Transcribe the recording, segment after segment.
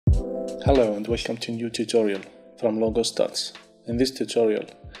Hello and welcome to a new tutorial from Logo Stats. In this tutorial,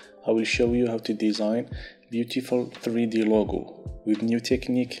 I will show you how to design beautiful 3D logo with new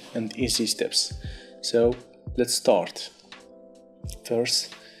technique and easy steps. So let's start.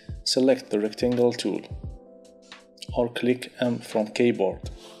 First, select the rectangle tool or click M from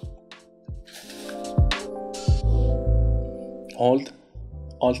keyboard. Hold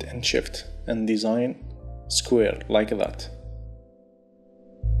Alt and Shift and design square like that.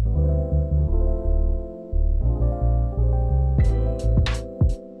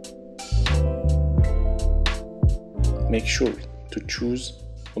 Make sure to choose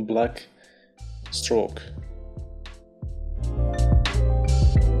a black stroke.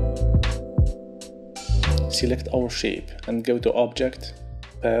 Select our shape and go to Object,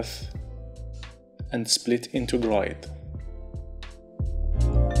 Path, and split into grid.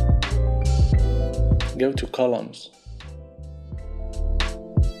 Go to Columns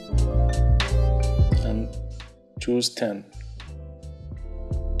and choose 10.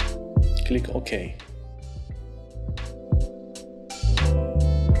 Click OK.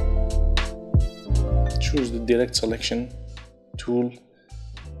 Choose the direct selection tool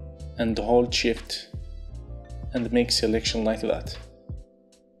and hold Shift and make selection like that.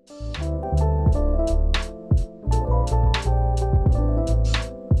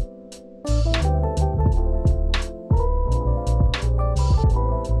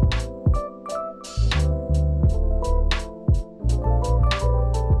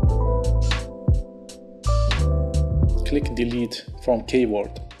 Click Delete from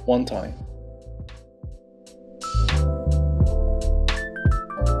keyboard one time.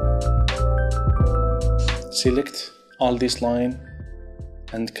 Select all this line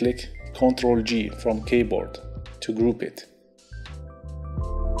and click Ctrl G from keyboard to group it.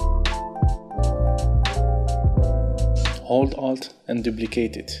 Hold Alt and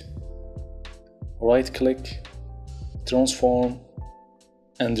duplicate it. Right click, transform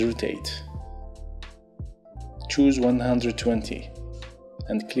and rotate. Choose 120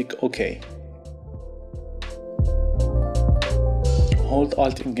 and click OK. Hold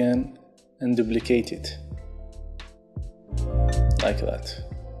Alt again and duplicate it. Like that.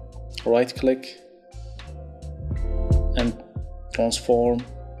 Right click and transform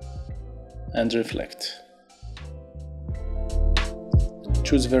and reflect.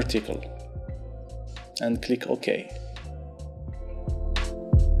 Choose vertical and click OK.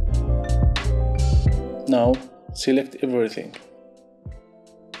 Now select everything.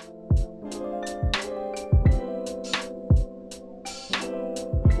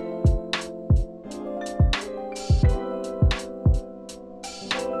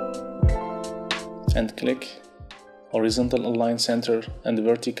 And click Horizontal Align Center and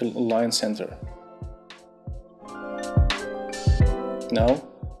Vertical Align Center. Now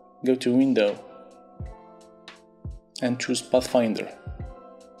go to Window and choose Pathfinder.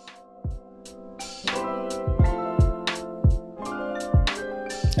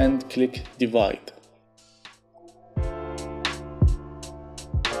 And click Divide.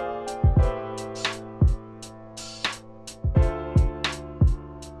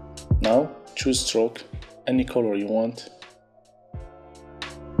 Now choose stroke, any color you want.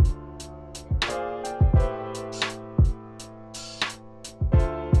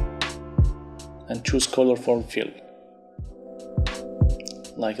 And choose color for fill.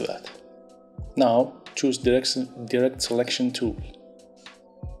 Like that. Now choose direct selection tool.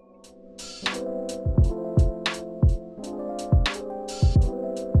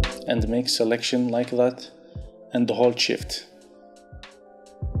 And make selection like that and hold Shift.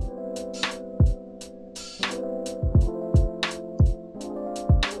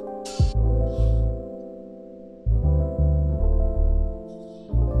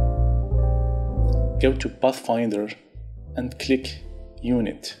 Go to Pathfinder and click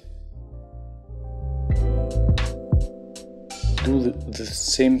Unit. Do the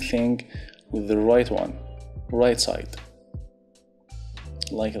same thing with the right side.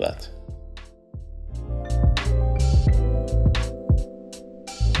 Like that.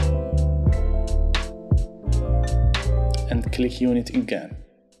 And click Unit again.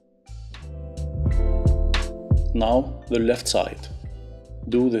 Now the left side.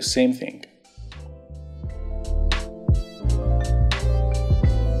 Do the same thing.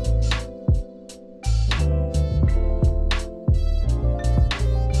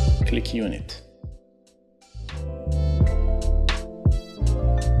 Click Unit.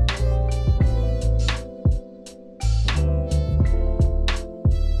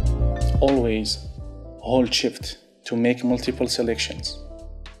 Always hold Shift to make multiple selections.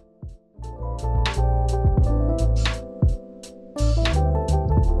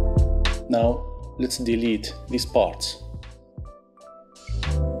 Now let's delete these parts.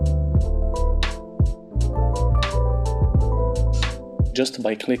 Just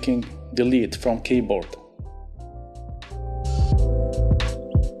by clicking delete from keyboard.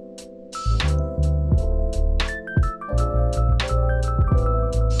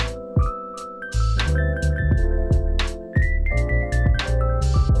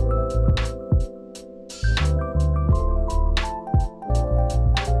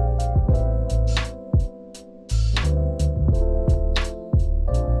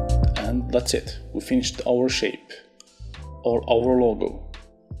 And that's it, we finished our shape or our logo.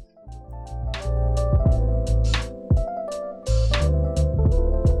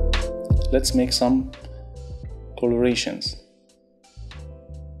 Let's make some colorations.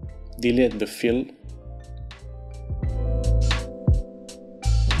 Delete the fill.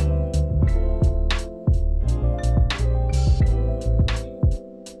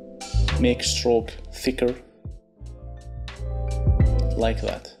 Make stroke thicker, like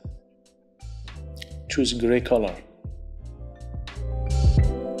that. Choose gray color.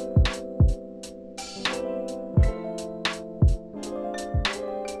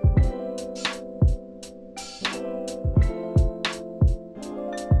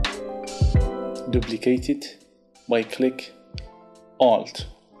 Duplicate it by click Alt.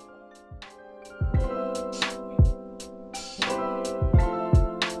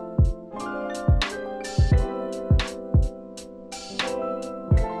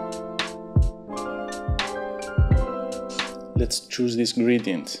 Let's choose this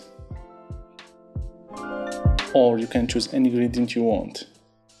gradient, or you can choose any gradient you want.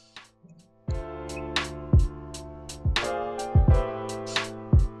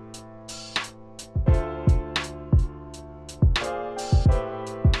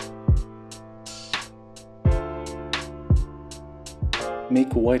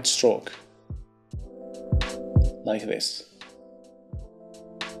 Make a white stroke, like this.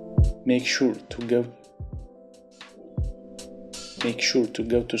 Make sure to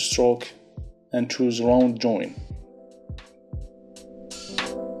go to stroke and choose round join,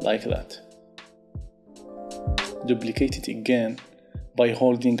 like that. Duplicate it again by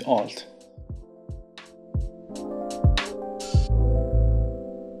holding Alt.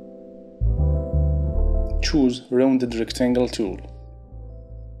 Choose rounded rectangle tool.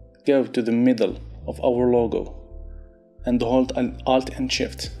 Go to the middle of our logo and hold Alt and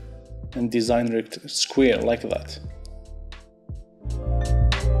Shift and design a square like that.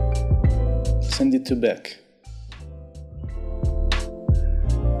 Send it to back.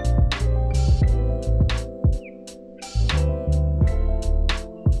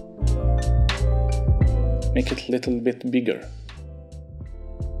 Make it a little bit bigger.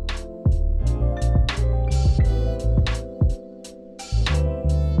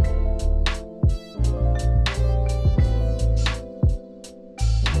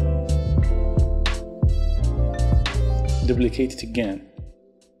 Duplicate it again.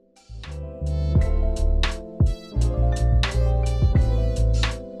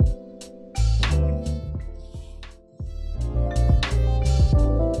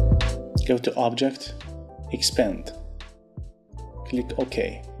 Go to Object, Expand. Click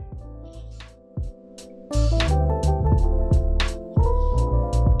OK.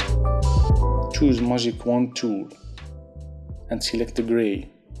 Choose Magic Wand tool and select the gray.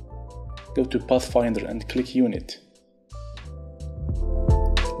 Go to Pathfinder and click Unit.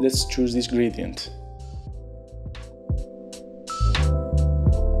 Let's choose this gradient.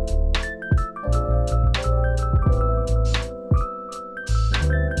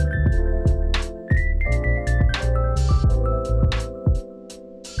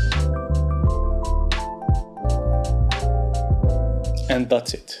 And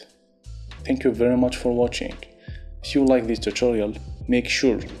that's it. Thank you very much for watching. If you like this tutorial, make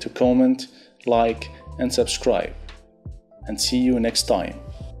sure to comment, like and subscribe. And see you next time.